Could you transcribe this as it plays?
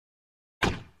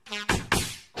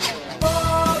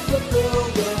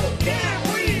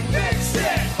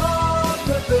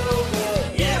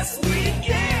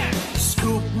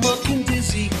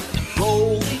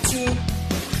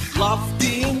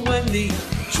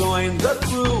join the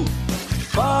crew.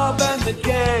 Bob and the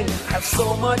gang have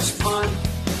so much fun.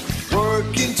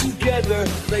 Working together,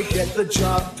 they get the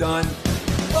job done.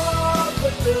 Bob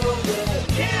the Builder,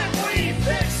 can we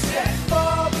fix it?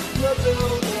 Bob the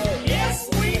Builder, yes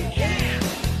we can.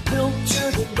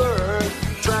 Pilchard and Bird,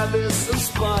 Travis and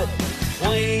Spud,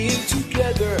 playing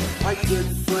together like good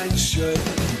friends should.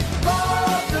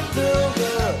 Bob the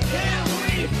Builder, can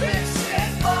we fix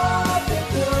it? Bob the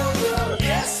Builder,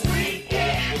 yes we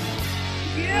can.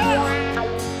 Yeah.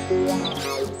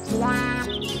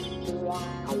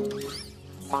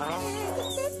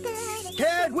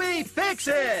 Can we fix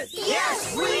it?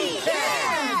 Yes, we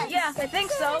can! Yeah, I think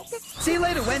so. See you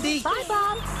later, Wendy. Bye,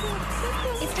 Bob.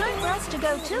 It's time for us to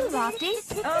go too, Lofty.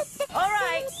 All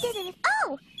right.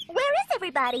 Oh, where is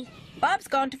everybody? Bob's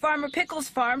gone to Farmer Pickle's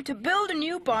farm to build a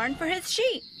new barn for his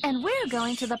sheep. And we're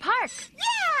going to the park.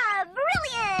 Yeah,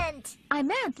 brilliant! I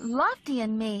meant Lofty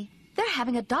and me. They're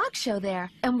having a dog show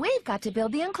there, and we've got to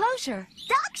build the enclosure.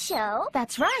 Dog show?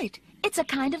 That's right. It's a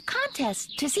kind of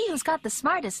contest to see who's got the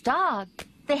smartest dog.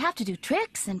 They have to do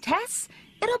tricks and tests.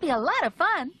 It'll be a lot of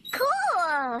fun.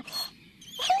 Cool.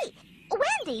 Hey,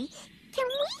 Wendy, can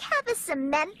we have a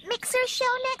cement mixer show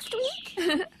next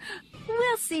week?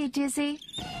 We'll see, Dizzy.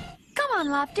 Come on,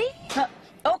 Lofty.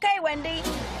 Okay, Wendy.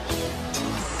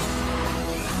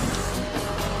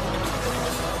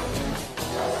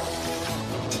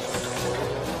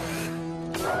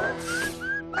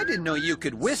 I didn't know you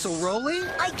could whistle, Rolly.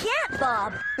 I can't,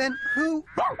 Bob. Then who?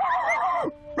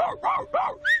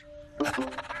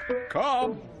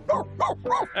 Come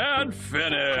and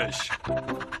finish.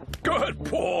 Good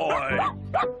boy.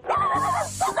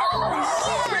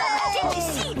 Did you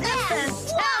see that?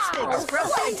 Fantastic.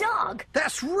 What a dog.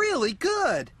 That's really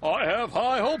good. I have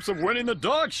high hopes of winning the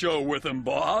dog show with him,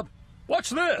 Bob. Watch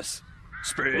this.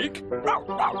 Speak.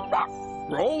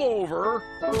 Roll over.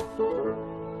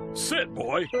 Sit,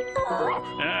 boy.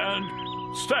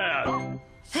 And stand.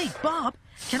 Hey, Bob,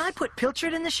 can I put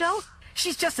Pilchard in the show?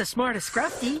 She's just as smart as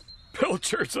Scruffy.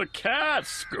 Pilchard's a cat,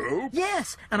 Scoop.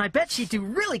 Yes, and I bet she'd do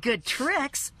really good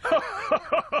tricks.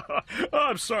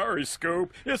 I'm sorry,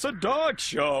 Scoop. It's a dog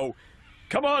show.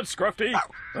 Come on, Scruffy.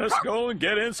 Let's go and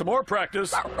get in some more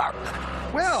practice.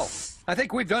 Well, I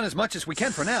think we've done as much as we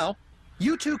can for now.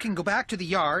 You two can go back to the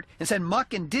yard and send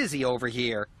Muck and Dizzy over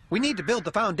here. We need to build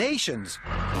the foundations.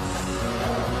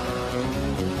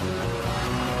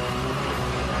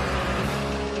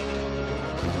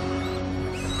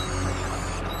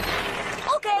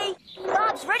 Okay,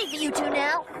 Bob's ready for you two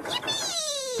now.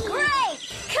 Yippee! Great!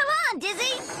 Come on,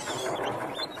 Dizzy.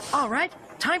 All right,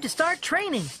 time to start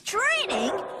training.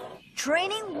 Training?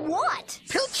 Training what?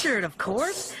 Pilchard, of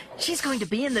course. She's going to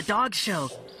be in the dog show.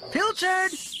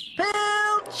 Pilchard!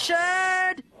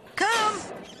 Pilchard! Come!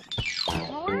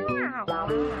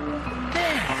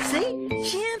 There, see?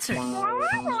 She answered.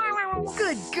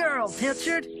 Good girl,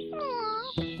 Pilchard.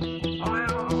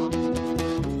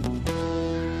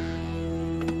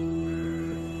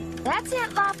 That's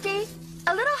it, Lofty.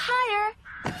 A little higher.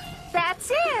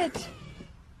 That's it.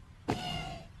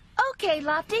 Okay,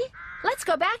 Lofty. Let's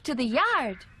go back to the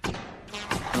yard.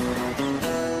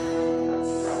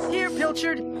 Here,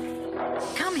 Pilchard.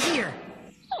 Come here.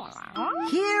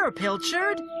 Here,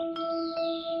 Pilchard.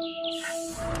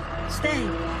 Stay.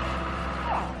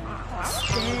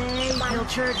 Stay,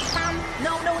 Pilchard.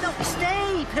 No.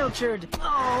 Stay, Pilchard.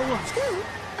 Oh. Scoop,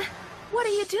 what are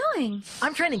you doing?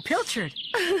 I'm training Pilchard.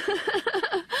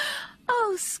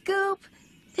 Oh, Scoop.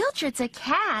 Pilchard's a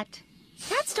cat.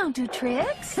 Cats don't do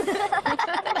tricks.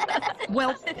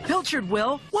 Well, Pilchard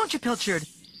will. Won't you, Pilchard?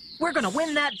 We're gonna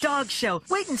win that dog show.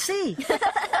 Wait and see.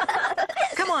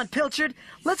 Come on, Pilchard.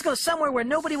 Let's go somewhere where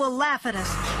nobody will laugh at us.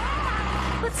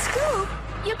 But, Scoop,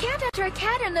 you can't enter a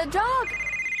cat and a dog.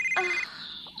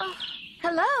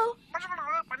 Hello?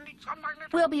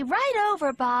 We'll be right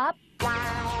over, Bob.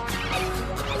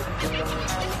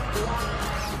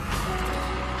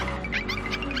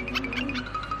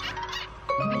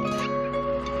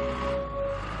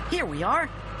 Here we are.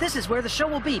 This is where the show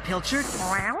will be, Pilchard.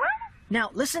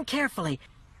 Now, listen carefully.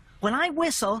 When I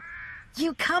whistle,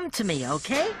 you come to me,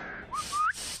 okay?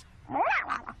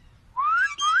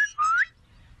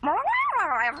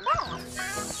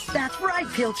 That's right,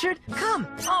 Pilchard. Come.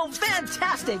 Oh,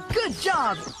 fantastic. Good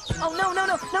job. Oh,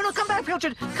 no. Come back,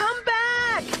 Pilchard. Come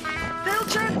back.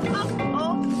 Pilchard.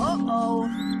 Oh.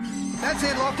 That's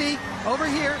it, Lofty. Over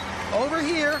here. Over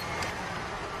here.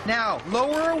 Now,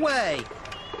 lower away.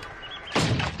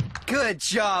 Good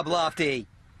job, Lofty.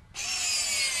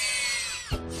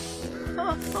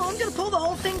 Oh, I'm gonna pull the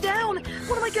whole thing down.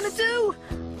 What am I gonna do?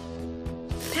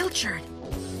 Pilchard.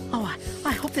 Oh,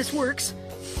 I hope this works.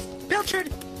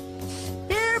 Pilchard!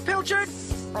 Here, Pilchard!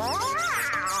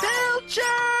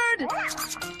 Pilchard!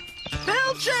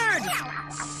 Pilchard!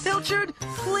 Pilchard,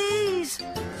 please!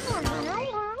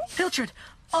 Pilchard!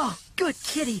 Oh, good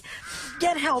kitty.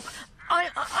 Get help.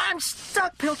 I'm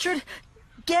stuck, Pilchard.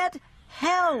 Get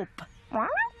help.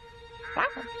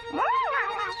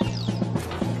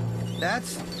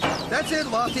 That's it,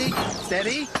 Lofty.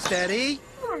 Steady, steady.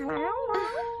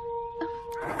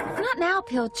 Not now,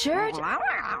 Pilchard.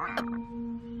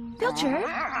 Pilchard?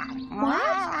 What?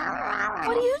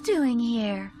 What are you doing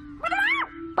here?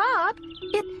 Bob,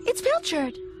 it's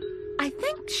Pilchard. I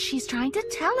think she's trying to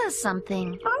tell us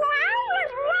something.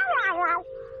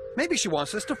 Maybe she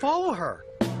wants us to follow her.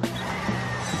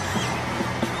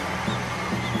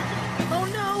 Oh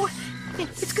no!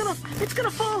 It's gonna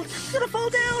fall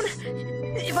down!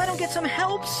 If I don't get some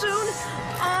help soon,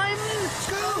 I'm...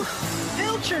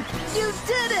 Pilchard, you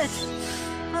did it!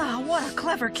 Ah, what a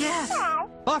clever cat.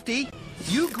 Lofty,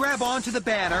 you grab onto the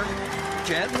banner.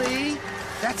 Gently.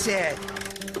 That's it.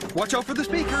 Watch out for the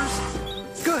speakers.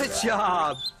 Good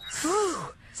job. Whew.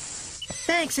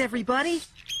 Thanks, everybody.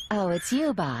 Oh, it's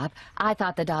you, Bob. I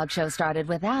thought the dog show started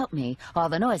without me. All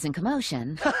the noise and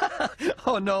commotion.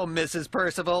 Oh, no, Mrs.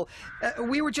 Percival.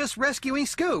 We were just rescuing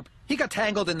Scoop. He got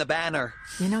tangled in the banner.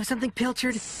 You know something,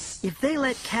 Pilchard? If they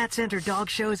let cats enter dog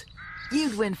shows,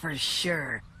 you'd win for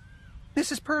sure.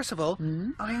 Mrs. Percival,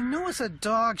 I know it's a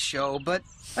dog show, but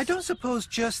I don't suppose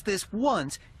just this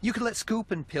once you could let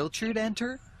Scoop and Pilchard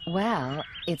enter? Well,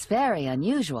 it's very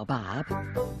unusual, Bob.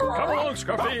 Come along,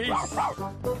 Scruffy.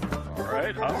 All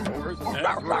right, hop over and through.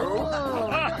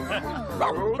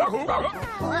 Through the hoop.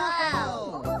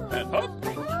 And up.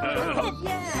 And up.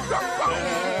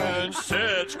 And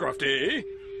sit, Scruffy.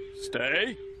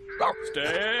 Stay.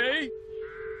 Stay.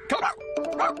 Come.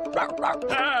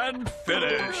 And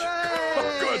finish.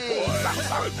 Good boy.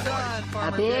 Good boy.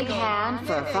 A big hand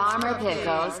for Farmer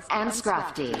Pickles and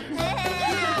Scruffy.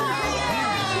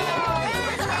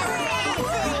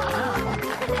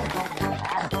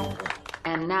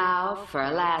 And now, for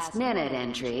a last-minute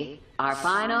entry, our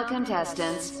final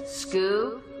contestants,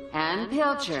 Scoop and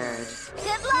Pilchard.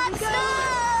 Good luck,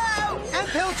 Scoop! And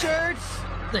Pilchard!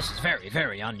 This is very,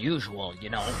 very unusual, you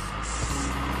know.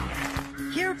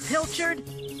 Here, Pilchard.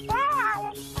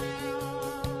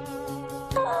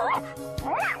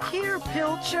 Here,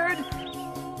 Pilchard.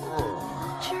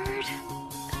 Pilchard?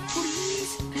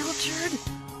 Please, Pilchard.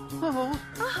 Oh.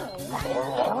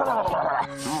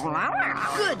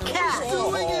 Good cat.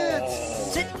 Doing it!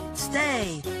 Sit,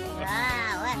 stay.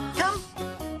 Come.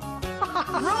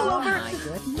 Roll over. My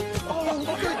goodness.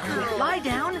 Oh, good girl. Lie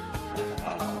down.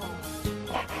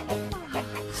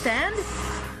 Stand.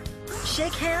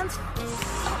 Shake hands.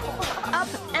 Up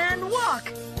and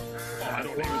walk. I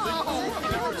don't even think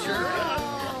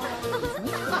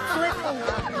Flip.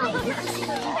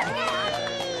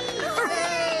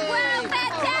 Wow,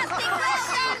 fantastic!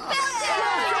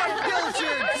 Well done,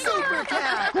 Pilchard, super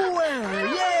cat! Well,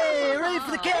 yay! Ready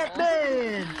for the cat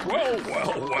man. Well,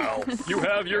 well, well. You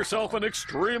have yourself an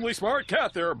extremely smart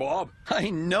cat there, Bob. I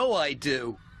know I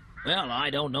do. Well, I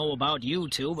don't know about you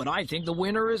two, but I think the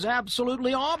winner is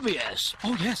absolutely obvious.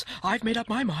 Oh, yes, I've made up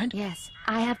my mind. Yes,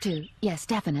 I have to. Yes,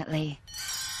 definitely.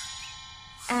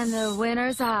 And the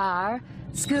winners are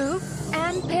Scoop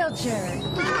and Pilchard.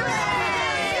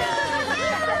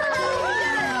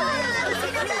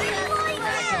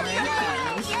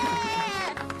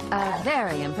 A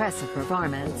very impressive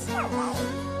performance.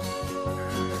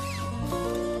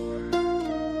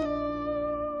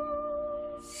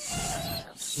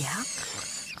 Yeah?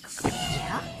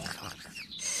 Yeah?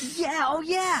 Yeah, oh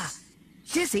yeah!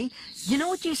 Dizzy, you know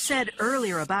what you said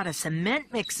earlier about a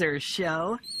cement mixer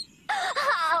show?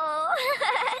 Oh.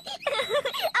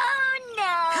 Oh,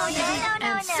 no. Come, Dizzy, No, no,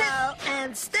 and no. sit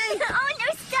and stay! Oh, no,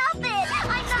 stop it.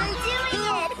 I'm not doing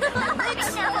it.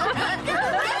 No.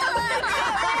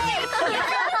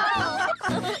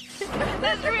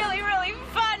 That's really, really